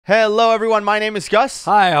Hello everyone, my name is Gus.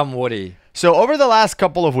 Hi, I'm Woody. So over the last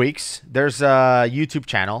couple of weeks, there's a YouTube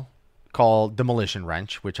channel called Demolition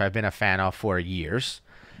Wrench, which I've been a fan of for years.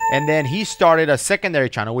 And then he started a secondary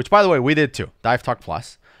channel, which by the way, we did too, Dive Talk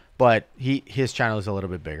Plus. But his channel is a little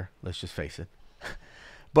bit bigger, let's just face it.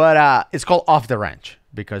 But it's called Off the Wrench,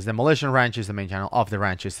 because Demolition Wrench is the main channel, Off the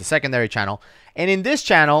Wrench is the secondary channel. And in this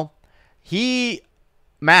channel,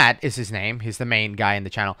 Matt is his name, he's the main guy in the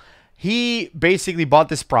channel. He basically bought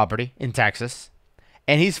this property in Texas,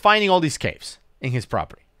 and he's finding all these caves in his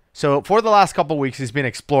property. So for the last couple of weeks, he's been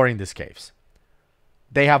exploring these caves.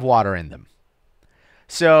 They have water in them.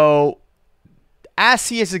 So as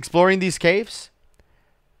he is exploring these caves,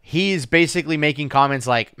 he's basically making comments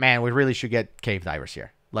like, man, we really should get cave divers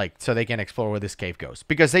here, like, so they can explore where this cave goes.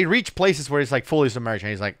 Because they reach places where it's like fully submerged, and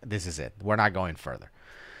he's like, this is it. We're not going further.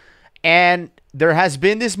 And there has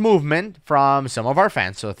been this movement from some of our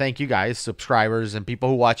fans, so thank you guys, subscribers and people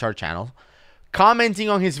who watch our channel, commenting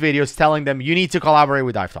on his videos, telling them you need to collaborate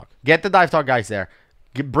with Dive Talk. Get the Dive Talk guys there.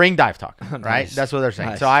 Bring Dive Talk, right? Nice. That's what they're saying.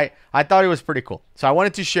 Nice. So I thought it was pretty cool. So I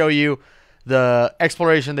wanted to show you the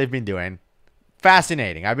exploration they've been doing.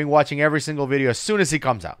 Fascinating. I've been watching every single video as soon as it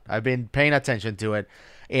comes out. I've been paying attention to it,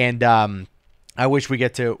 and I wish we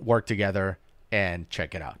get to work together and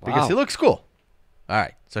check it out because it looks cool. All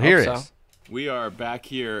right, so here it is. We are back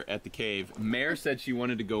here at the cave. Mare said she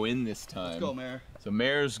wanted to go in this time. Let's go, Mare. So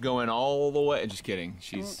Mare's going all the way. Just kidding.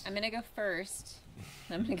 I'm gonna go first.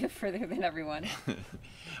 I'm gonna go further than everyone. All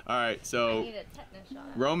right, I so need a tetanus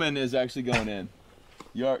shot. Roman is actually going in.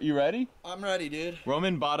 You ready? I'm ready, dude.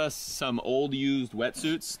 Roman bought us some old used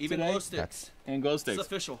wetsuits Even today. glow sticks. And glow It's sticks.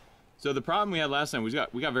 official. So the problem we had last time, we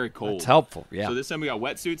got very cold. It's helpful, yeah. So this time we got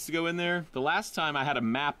wetsuits to go in there. The last time I had a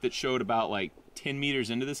map that showed about like 10 meters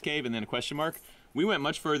into this cave and then a question mark. We went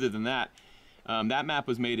much further than that. That map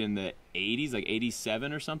was made in the 80s, like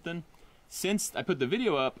 87 or something. Since I put the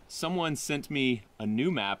video up, someone sent me a new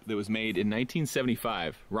map that was made in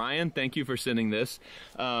 1975. Ryan, thank you for sending this.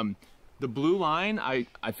 The blue line, I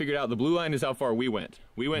figured out the blue line is how far we went.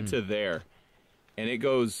 We went to there, and it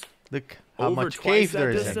goes Look how over much twice cave that there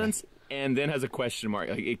is. distance, and then has a question mark.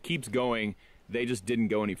 Like it keeps going. They just didn't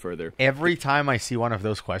go any further. Every time I see one of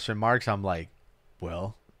those question marks, I'm like,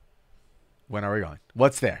 well, when are we going?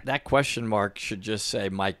 What's there? That question mark should just say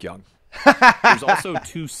Mike Young. There's also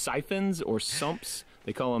two siphons or sumps.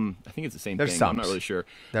 They call them, I think it's the same They're thing. I'm not sumps. really sure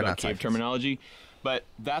They're about not cave siphons. terminology. But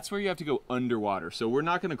that's where you have to go underwater. So we're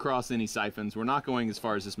not going to cross any siphons. We're not going as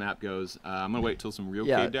far as this map goes. I'm going to wait till some real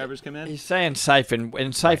cave divers come in. He's saying siphon,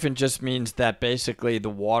 and siphon just means that basically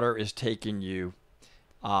the water is taking you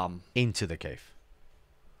Into the cave.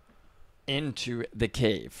 into the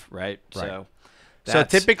cave, right? Right. So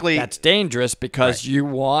typically- that's dangerous because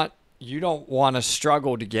Right. you don't want to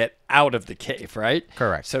struggle to get out of the cave, right?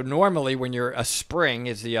 Correct. So normally when you're a spring,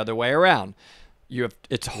 it's the other way around.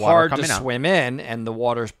 It's Water hard to coming out. swim in, and the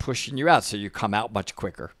water's pushing you out, so you come out much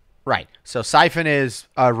quicker. Right. So siphon is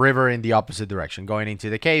a river in the opposite direction, going into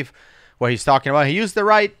the cave. What he's talking about, he used the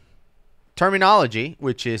right terminology,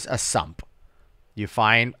 which is a sump. You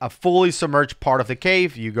find a fully submerged part of the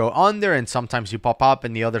cave, you go under, and sometimes you pop up,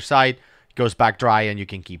 and the other side goes back dry, and you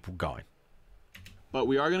can keep going. But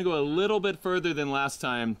we are going to go a little bit further than last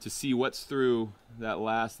time to see what's through that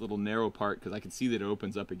last little narrow part, because I can see that it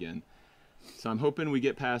opens up again. So I'm hoping we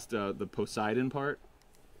get past the Poseidon part.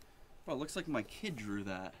 Well, it looks like my kid drew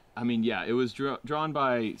that. I mean, yeah, it was drawn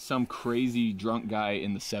by some crazy drunk guy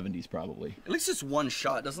in the 70s probably. At least it's one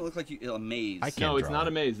shot. It doesn't look like a maze. I can't No, it's draw not it.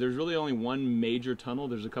 a maze. There's really only one major tunnel.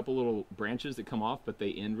 There's a couple little branches that come off, but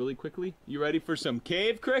they end really quickly. You ready for some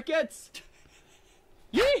cave crickets?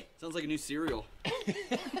 Yee! Sounds like a new cereal.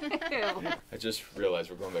 I just realized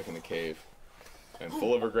we're going back in the cave. I'm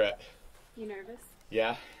full of regret. You nervous?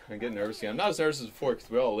 Yeah, I'm getting nervous again. I'm not as nervous as before because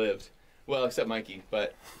we all lived. Well, except Mikey,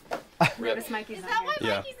 but... Nervous Mikey's Is not that why here.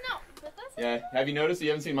 Yeah. Mikey's not with us? Yeah, have you noticed you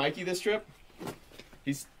haven't seen Mikey this trip?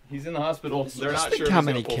 He's in the hospital. They're not Think sure if how he's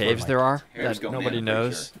gonna many pull caves through. there are Hair's that going nobody in, I'm pretty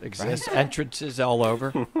knows exist. Entrances all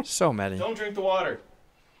over. So many. Don't drink the water.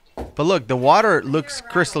 But look, the water looks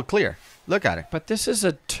crystal clear. Look at it. But this is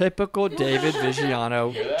a typical David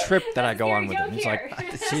Vigiano trip that I go on with him. He's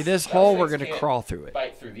like, see this hole? We're going to crawl through it.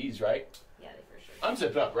 Bite through these, right? Yeah, for sure. I'm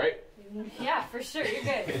zipped up, right? Yeah, for sure. You're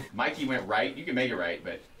good. Mikey went right. You can make it right,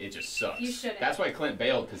 but it just sucks. You shouldn't. That's why Clint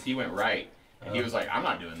bailed, because he went right. And he was like, I'm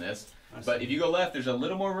not doing this. But if you go left, there's a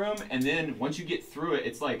little more room, and then once you get through it,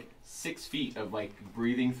 it's like 6 feet of like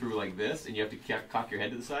breathing through like this, and you have to cock your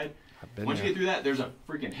head to the side. Once you get through that, there's a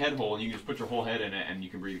freaking head hole, and you can just put your whole head in it, and you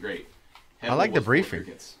can breathe great. I like the briefing.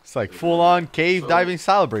 Crickets. It's like full-on cave diving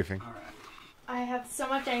style briefing. All right. I have so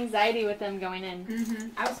much anxiety with them going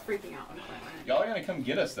in. I was freaking out when Clint went. Y'all are gonna come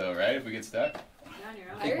get us though, right? If we get stuck.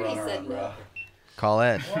 I already said no. Call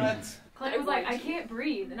it. What? Clint was like, I can't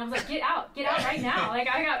breathe, and I was like, get out right now. Like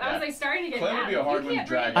I was like starting to get Clint mad. would be a hard one to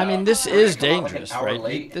drag I out. mean, this is Come on, like an dangerous, hour right?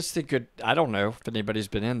 late. This thing could. I don't know if anybody's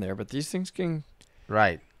been in there, but these things can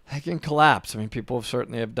Right. collapse. I mean, people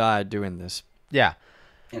certainly have died doing this. Yeah.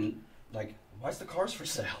 And like, why's the cars for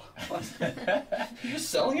sale? You just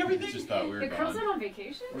selling everything? Just thought we were The girls gone. are on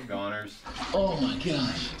vacation. We're goners.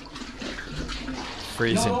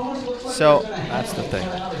 Freezing. So That's the thing.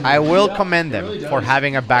 I will commend them for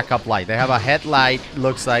having a backup light. They have a headlight,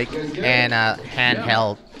 looks like, and a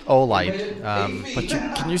handheld O light. But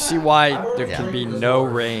can you see why there can be no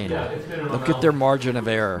rain? Look at their margin of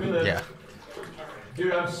error. Yeah.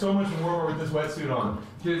 Dude, I'm so much warmer with this wetsuit on.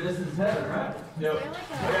 Dude, this is heaven, right? Yep.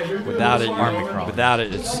 Yeah, you're good. Without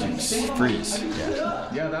it, it's freeze.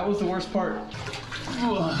 Yeah, that was the worst part.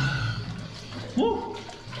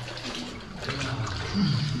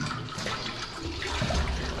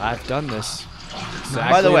 I've done this.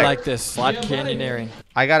 Exactly By the way- like this, slot canyoneering.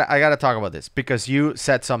 I gotta talk about this because you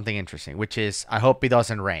said something interesting, which is I hope it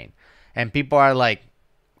doesn't rain, and people are like,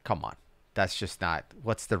 "Come on, that's just not.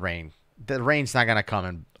 What's the rain? The rain's not gonna come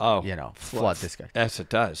and flood this guy." Yes, it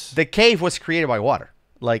does. The cave was created by water.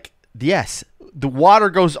 Like, yes, the water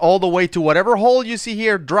goes all the way to whatever hole you see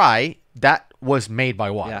here dry. That was made by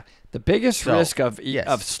water. Yeah. The biggest So, risk of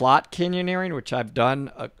yes. slot canyoneering, which I've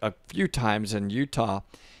done a few times in Utah,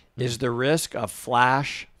 is the risk of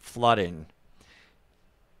flash flooding.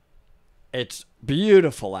 It's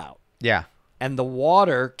beautiful out. Yeah. And the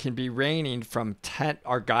water can be raining from 10,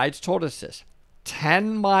 our guides told us this,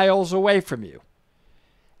 10 miles away from you.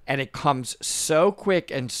 And it comes so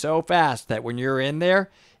quick and so fast that when you're in there,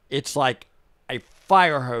 it's like a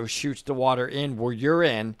fire hose shoots the water in where you're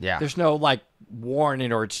in. Yeah. There's no like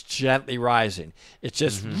warning or it's gently rising. It's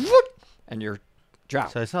just whoop, and you're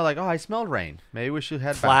drowned. So it's not like, oh, I smelled rain. Maybe we should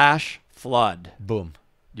head back. Flash flood. Boom.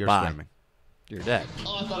 You're Bye. swimming. You're dead.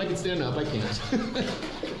 Oh, I thought I could stand up. I can't.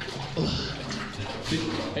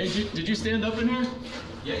 Hey, did you stand up in here?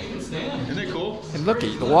 Yeah, you can stand. Isn't it cool? And look,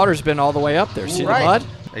 the water's been all the way up there. See Right. the mud?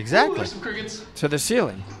 Exactly. There's some crickets. To the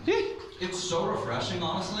ceiling. It's so refreshing,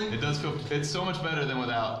 honestly. It does feel. It's so much better than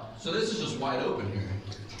without. So this is just wide open here.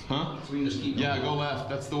 Huh? So we can just keep Yeah, going. go left.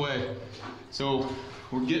 That's the way. So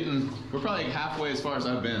we're probably halfway as far as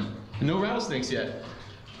I've been. No rattlesnakes yet.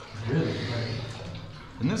 Really?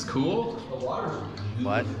 Isn't this cool? The water's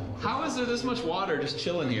What? How is there this much water just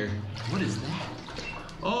chilling here? What is that?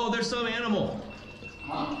 Oh, there's some animal.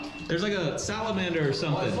 There's like a salamander or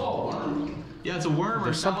something. Yeah, it's a worm or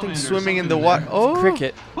There's something salamander or swimming in the something water. there. Oh.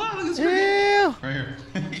 Cricket. Wow, look at this cricket. Yeah. Right here.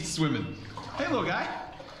 He's swimming. Hey, little guy.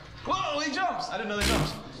 Whoa, he jumps. I didn't know he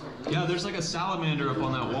jumps. Yeah, there's like a salamander up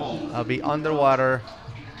on that wall. I'll be underwater,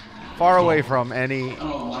 far away from any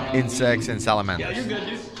insects and Yeah, salamanders. you're good,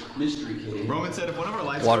 dude. Mystery cave. Roman said if one of our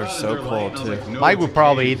lights Water's are out, so is there a light? cool, And I was too. like, no, Mike it's would a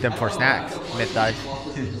probably cave. eat them for snacks. Midnight.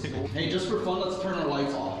 Hey, just for fun, let's turn our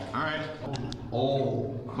lights off. All right.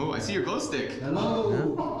 Oh. Oh, I see your glow stick.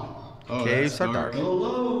 Hello. Oh, Caves that's are dark.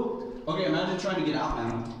 Hello. Okay, imagine trying to get out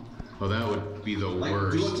now. Oh, that would be the Like, do a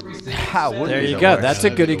worst. 360. How would There be you the go. worst? That's a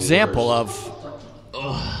That'd good be the example worst.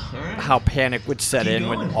 of how panic would set in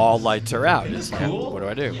when all lights are out. It's like, Cool. what do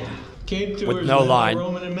I do? Cave tours With no led by line.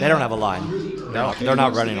 Roman and They don't Matt. have a line. No. They're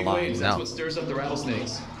not running a Big line. waves, That's No. what stirs up the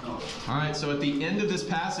rattlesnakes. All right, so at the end of this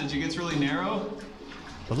passage, it gets really narrow.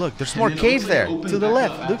 But look, there's And more then it caves looks like there. it opens To the back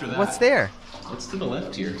left. up Look, after what's that. there? What's to the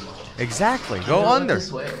left here? Exactly. Go under.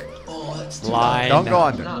 Oh, that's Line. Don't go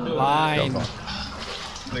under. Line.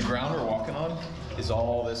 The ground we're walking on is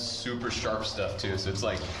all this super sharp stuff too. So it's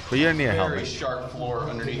like But you don't need a very helmet. sharp floor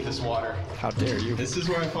underneath this water. How dare you? This is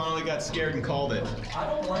where I finally got scared and called it. I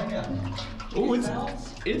don't blame you. Oh, it's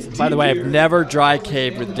By the deep way, I've here. never dry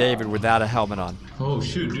caved with David without a helmet on. Oh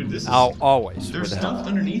shoot, dude, this is. Always There's with a helmet. stuff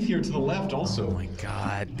underneath here to the left also. Oh my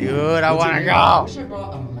God, dude, I want to I go. wish I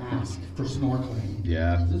brought a mask for snorkeling.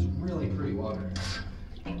 Yeah. This is really pretty water.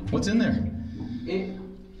 What's in there? It,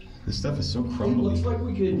 This stuff is so it crumbly. looks like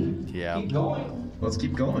we could Yeah. keep going. Let's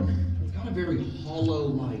keep going. It's got a very hollow,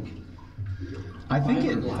 like, I think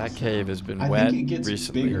it. That cave has been I think wet it gets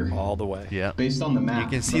recently bigger. all the way. Yeah. Based on the map. You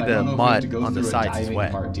can see but I the don't know if we have mud to go on the through a sides is diving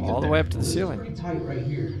wet. part to get All the there. way up to the pretty ceiling. tight right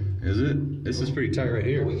here. Is it? This is pretty tight right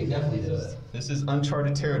here. We can definitely do it. This is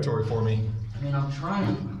uncharted territory for me. I mean, I'm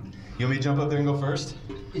trying. You want me to jump up there and go first?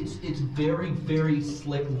 It's very, very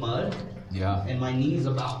slick mud, Yeah. and my knee's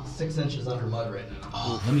about 6 inches under mud right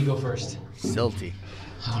now. Let me go first. Silty.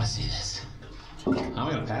 I want to see this. How am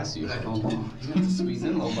I gonna pass you? I don't know. You have to squeeze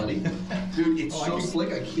in, little buddy. Dude, it's so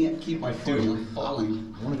slick. I can't keep my foot. I'm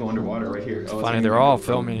falling. I want to go underwater right here. Oh, Funny, they're all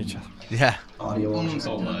filming each other. Yeah. Audio. It's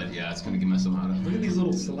all mud. Yeah, it's gonna get messed up. Look at these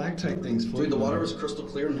little stalactite things floating. Dude, the water was crystal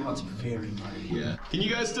clear and now it's very muddy. Yeah. Can you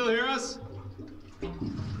guys still hear us?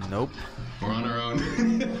 Nope. We're on our own.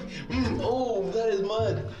 Oh, that is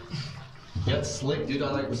mud. That's slick, dude.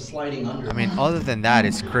 I like was sliding under. I mean, other than that,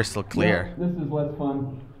 it's crystal clear. This is less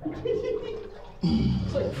fun.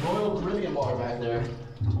 It's like Royal Caribbean water back there.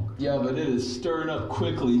 Yeah, but it is stirring up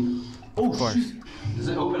quickly. Of course. Does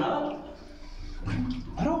it open up?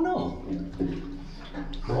 I don't know.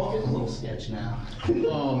 We're all getting a little sketch now.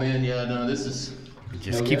 Oh man, yeah, no, this is It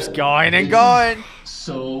just keeps going and going.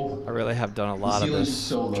 so. I really have done a lot of ceiling's this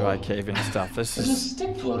so low. dry caving stuff. This There's a is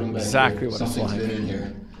stick floating back exactly here. what it's Something's like. been in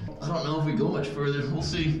here. I don't know if we go much further. We'll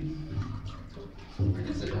see.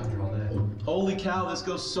 Holy cow, this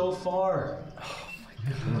goes so far.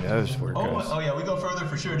 who knows where it goes. Oh yeah, we go further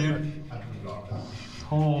for sure, dude.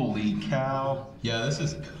 Holy cow. Yeah, this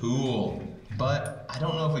is cool. But I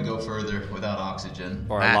don't know if we go further without oxygen.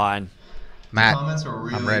 Or a Matt. line. Matt, Comments are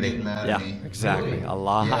really I'm ready. getting mad Yeah, at me. exactly. Really? A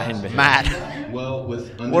line. Yeah. man. Matt. Well,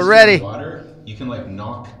 with We're ready. water, you can like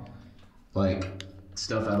knock like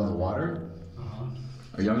stuff out of the water.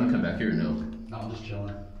 Are y'all gonna come back here or no? No, I'm just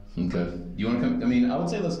chilling. Okay. You wanna come? I mean, I would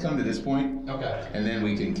say let's come to this point. Okay. And then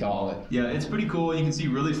we can call it. Yeah, it's pretty cool. You can see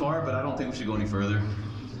really far, but I don't think we should go any further.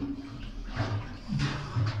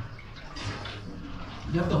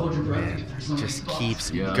 You have to hold your breath to get through some of these Just spots.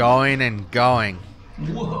 keeps Yeah. going and going.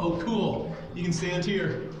 Whoa, cool. You can stand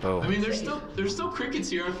here. Boom. I mean, there's still crickets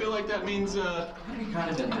here. I feel like that means I'm kind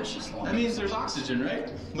of ambitious. that means there's oxygen,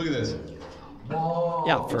 right? Look at this. Whoa.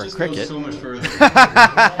 Yeah, for It a just cricket. goes so much further.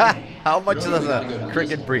 How much does a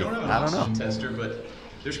cricket breathe? I don't have an I don't oxygen know. tester, but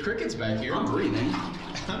there's crickets back here. I'm breathing.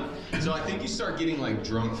 So I think you start getting like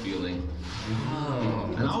drunk feeling.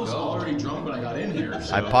 Oh, And I was already drunk when I got in here.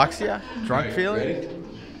 So. Hypoxia? Drunk Right, feeling? ready?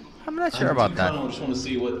 I'm not sure about I that. just want to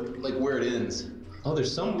see where it ends. Oh,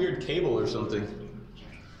 there's some weird cable or something.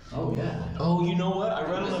 Oh, yeah. Oh, you know what? I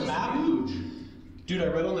read on the map. Dude, I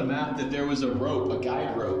read on the map that there was a rope, a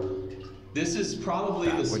guide rope. This is probably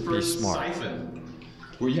the would be first smart. siphon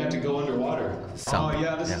where you have to go underwater. Some- Oh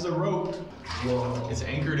yeah, this yeah. is a rope. Whoa, it's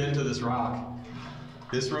anchored into this rock.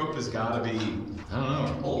 This rope has got to be, I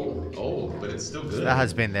don't know, old, but it's still good. That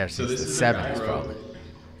has been there So since this the is a guide 70s, rope. probably.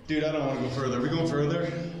 Dude, I don't want to go further. Are we going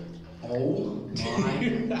further? Oh,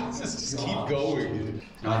 my. Let's just keep going.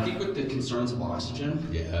 I think with the concerns of oxygen,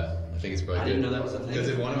 Yeah, I think it's probably I good. didn't know that was a thing. Because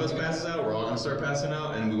if one of us passes out, we're all gonna start passing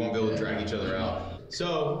out, and we won't be able to drag each other out.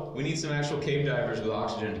 So we need some actual cave divers with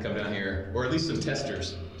oxygen to come down here, or at least some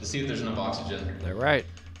testers to see if there's enough oxygen. They're right.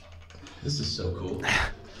 This is so cool.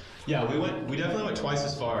 Yeah, we definitely went twice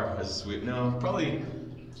as far as we. No, probably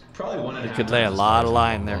one and a half. Could lay a times as lot far of as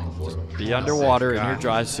line we've there. gone before. Just be underwater in your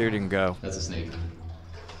dry suit and go. That's a snake.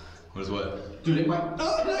 What is what? dude, it went.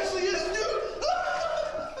 Oh, it actually is, dude!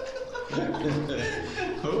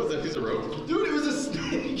 What was that piece of rope? Dude, it was a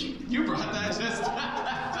snake! You brought that just...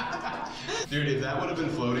 Dude, if that would have been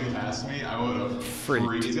floating past me, I would have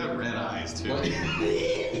Freaked. He's got red eyes, too.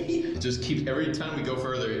 It just keeps... Every time we go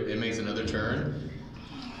further, it makes another turn,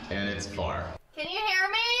 and it's far. Can you hear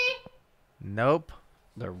me? Nope.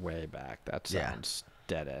 They're way back. That Yeah. sounds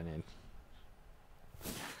dead ending.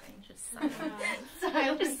 Just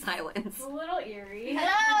silence. Just silence. It's a little eerie.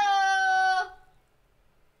 Hello?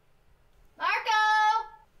 Marco?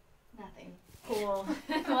 Nothing. Cool.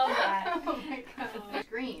 I love that. Oh my god.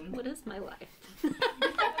 Scream. What is my life?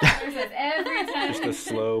 There's this every time. Just a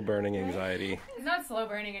slow burning anxiety. It's not slow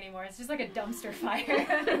burning anymore. It's just like a dumpster fire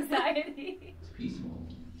of anxiety. Peaceful.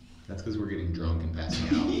 That's because we're getting drunk and passing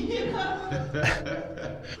out.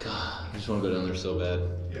 God, I just want to go down there so bad.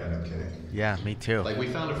 Yeah, no kidding. Yeah, me too. Like, we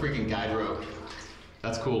found a freaking guide rope.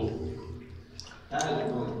 That's cool. That is really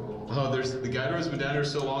cool. Oh, the guide rope's been down here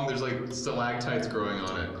so long, there's like stalactites growing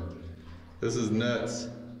on it. This is nuts.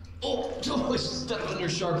 Oh, I stepped under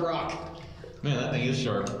sharp rock. Man, that thing is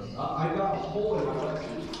sharp. I got a hole in my leg.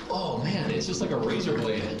 Oh man, it's just like a razor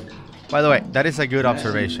blade. By the way, that is a good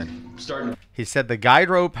observation. Starting. He said the guide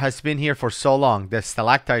rope has been here for so long, the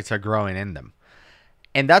stalactites are growing in them.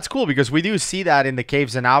 And that's cool because we do see that in the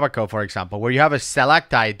caves in Abaco, for example, where you have a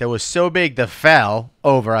stalactite that was so big that fell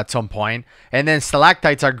over at some point, and then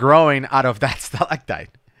stalactites are growing out of that stalactite.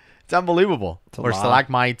 It's unbelievable. a Or lot.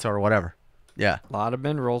 stalagmites or whatever. Yeah. A lot of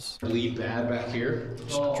minerals. Bleed bad back here.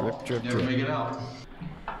 Just drip, drip, Never drip. make it out.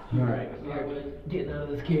 Alright, getting out of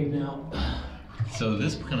this cave now. So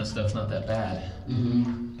this kind of stuff's not that bad.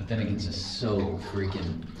 But then it gets just so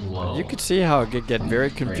freaking low. You could see how it could get very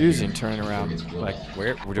confusing turning around. Like,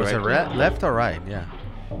 where do Was I it left or right? Yeah.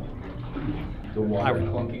 The water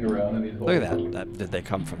clunking around in these holes. Look at that. Did they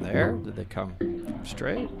come from there? Did they come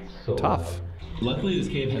straight? Tough. Luckily, this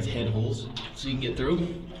cave has head holes, so you can get through.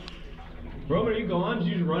 Roman, are you gone? Did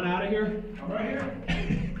you just run out of here? I'm right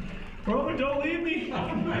here. Roman, don't leave me.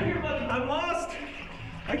 I'm right here, but I'm lost.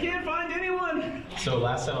 I can't find anyone. So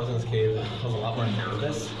last time I was in this cave, I was a lot more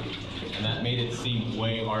nervous, and that made it seem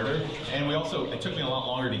way harder. And it took me a lot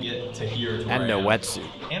longer to get to here. To And where no I am. wetsuit.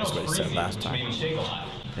 And it That's was what he said freezing, last which time. made me shake a lot.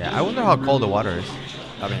 Yeah, I wonder how cold the water is.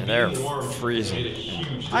 I mean, they're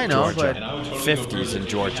freezing. I know, Georgia. but 50s in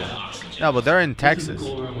Georgia. no, but they're in Texas.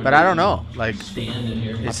 But I don't know. Like, Stand in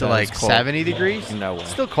here. it's bet like it's cold. 70 degrees. No way.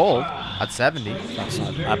 It's still cold at 70. That's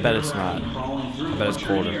not, I bet it's not. Crawling through. I bet it's Once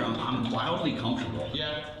you're in colder. here, I'm wildly comfortable.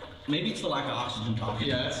 Yeah. Maybe it's the lack of oxygen talking.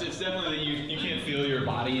 Yeah, it's definitely that you can't feel your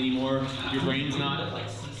body anymore. Your brain's not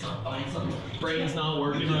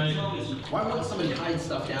working right. Why wouldn't somebody hide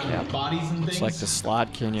stuff down Yeah. here? Bodies and things. It's like the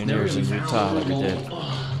Slot Canyoneers in Utah that we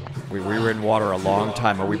did. We were in water a long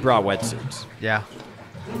time, but we brought wetsuits. Yeah.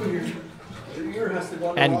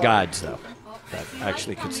 And guides, though, that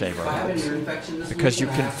actually could save our lives. Ear infection this Because you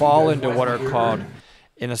week. can fall into what are called,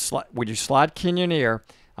 when you slot canyoneer,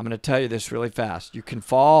 I'm going to tell you this really fast. You can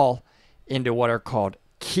fall into what are called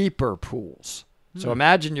keeper pools. So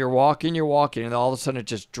imagine you're walking, and all of a sudden it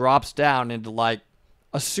just drops down into like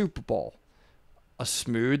a soup bowl, a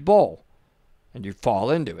smooth bowl, and you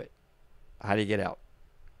fall into it. How do you get out?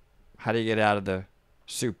 How do you get out of the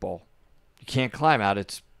soup bowl? You can't climb out.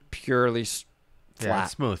 It's purely Yeah, flat.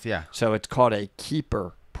 it's smooth. Yeah. So it's called a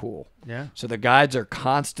keeper pool. Yeah. So the guides are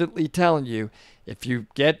constantly telling you, if you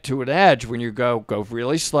get to an edge, when you go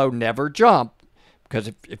really slow, never jump. Because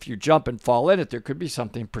if you jump and fall in it, there could be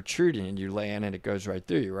something protruding and you land and it goes right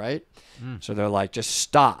through you, right? So they're like, just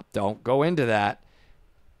stop. Don't go into that.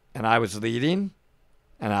 And I was leading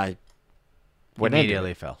and I went into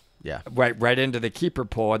Immediately it. fell. Yeah. Right into the keeper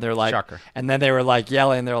pool. And they're like, Shocker. and then they were like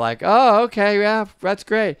yelling. They're like, oh, okay, yeah, that's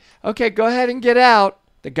great. Okay, go ahead and get out.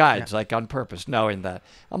 The guides, like on purpose, knowing that.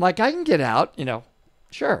 I'm like, I can get out,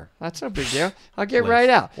 Sure, that's no big deal. I'll get Please. right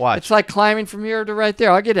out. Watch. It's like climbing from here to right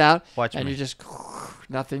there. I'll get out. Watch and me. you just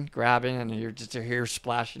nothing grabbing, and you're just here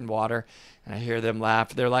splashing water, and I hear them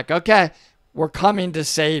laugh. They're like, "Okay, we're coming to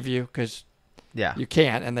save you because Yeah. you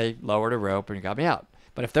can't." And they lowered a rope and got me out.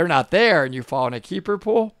 But if they're not there and you fall in a keeper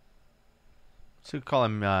pool, So we call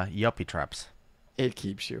them yuppie traps. it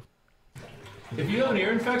keeps you. If you have an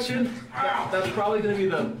ear infection, that's probably going to be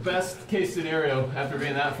the best case scenario after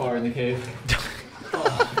being that far in the cave.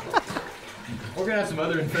 We're going to have some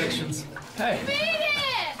other infections. Hey. Made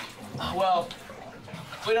it! Well,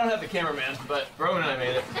 we don't have the cameraman, but Roman and I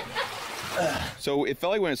made it. So it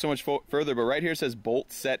felt like we went so much further, but right here it says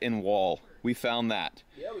bolt set in wall. We found that.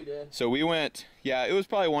 Yeah, we did. So we went, it was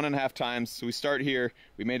probably 1.5 times. So we start here.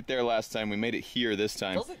 We made it there last time. We made it here this It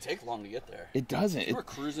time. doesn't take long to get there. It doesn't. We were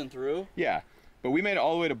cruising through. Yeah, but we made it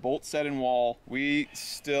all the way to bolt set in wall. We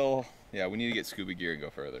still, we need to get scuba gear and go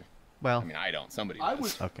further. Well, I mean, I don't. Somebody I does.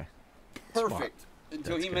 was okay. perfect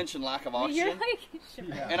until he mentioned lack of You're oxygen, like,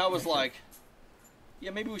 sure. and I was like, yeah,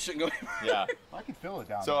 maybe we shouldn't go. Yeah. I can feel it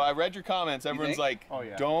down So I read your comments. Everyone's think? like, Oh,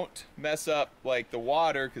 yeah. don't mess up like the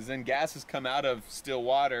water, because then gases come out of still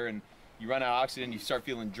water, and you run out of oxygen. You start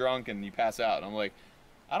feeling drunk, and you pass out. And I'm like,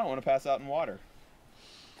 I don't want to pass out in water.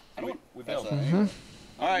 I don't. We That's failed. a-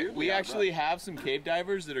 All right, we actually have some cave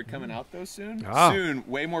divers that are coming out though soon. Ah. Soon,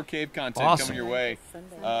 way more cave content Awesome. coming your way.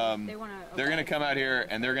 They wanna They're gonna come out here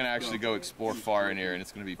and they're gonna actually go explore far in here, and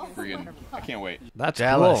it's gonna be freaking. I can't wait. That's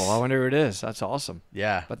Jealous. cool. I wonder who it is. That's awesome.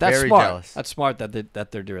 Yeah. But that's very smart. jealous. That's smart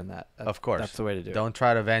that they're doing that. Of course. That's the way to do it. Don't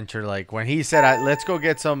try to venture like when he said, "Let's go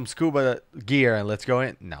get some scuba gear and let's go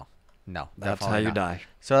in." No. That's how definitely you not. die.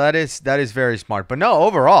 So that is very smart. But no,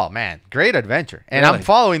 overall, man, great adventure. And I'm Really?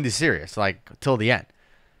 following this series like till the end.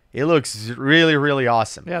 It looks really, really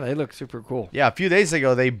awesome. Yeah, they look super cool. Yeah, a few days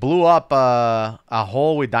ago they blew up a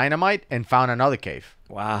hole with dynamite and found another cave.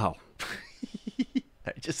 Wow.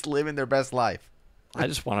 They're just living their best life. I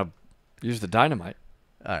just want to use the dynamite.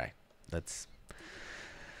 All right, that's.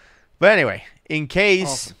 But anyway, in case,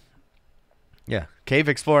 Awesome. yeah, cave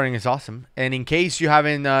exploring is awesome. And in case you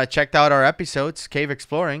haven't checked out our episodes, cave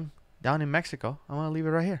exploring down in Mexico, I'm gonna leave it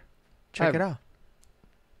right here. Check Hey. it out.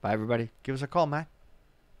 Bye, everybody. Give us a call, Matt.